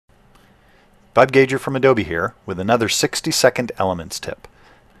Bob Gager from Adobe here with another 60-second elements tip.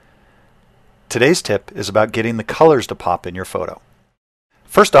 Today's tip is about getting the colors to pop in your photo.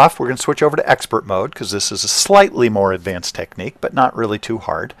 First off, we're going to switch over to expert mode because this is a slightly more advanced technique, but not really too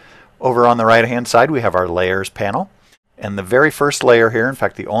hard. Over on the right-hand side, we have our layers panel. And the very first layer here, in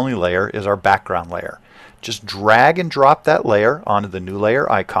fact the only layer, is our background layer. Just drag and drop that layer onto the new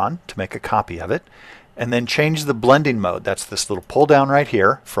layer icon to make a copy of it. And then change the blending mode. That's this little pull down right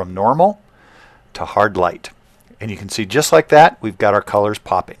here from normal to hard light. And you can see just like that, we've got our colors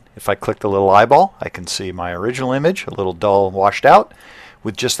popping. If I click the little eyeball, I can see my original image, a little dull and washed out.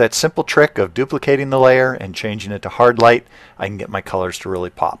 With just that simple trick of duplicating the layer and changing it to hard light, I can get my colors to really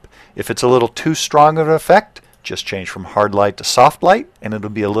pop. If it's a little too strong of an effect, just change from hard light to soft light and it'll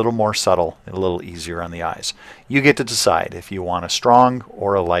be a little more subtle and a little easier on the eyes. You get to decide if you want a strong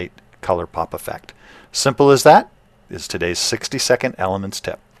or a light color pop effect. Simple as that is today's 60-second elements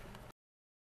tip.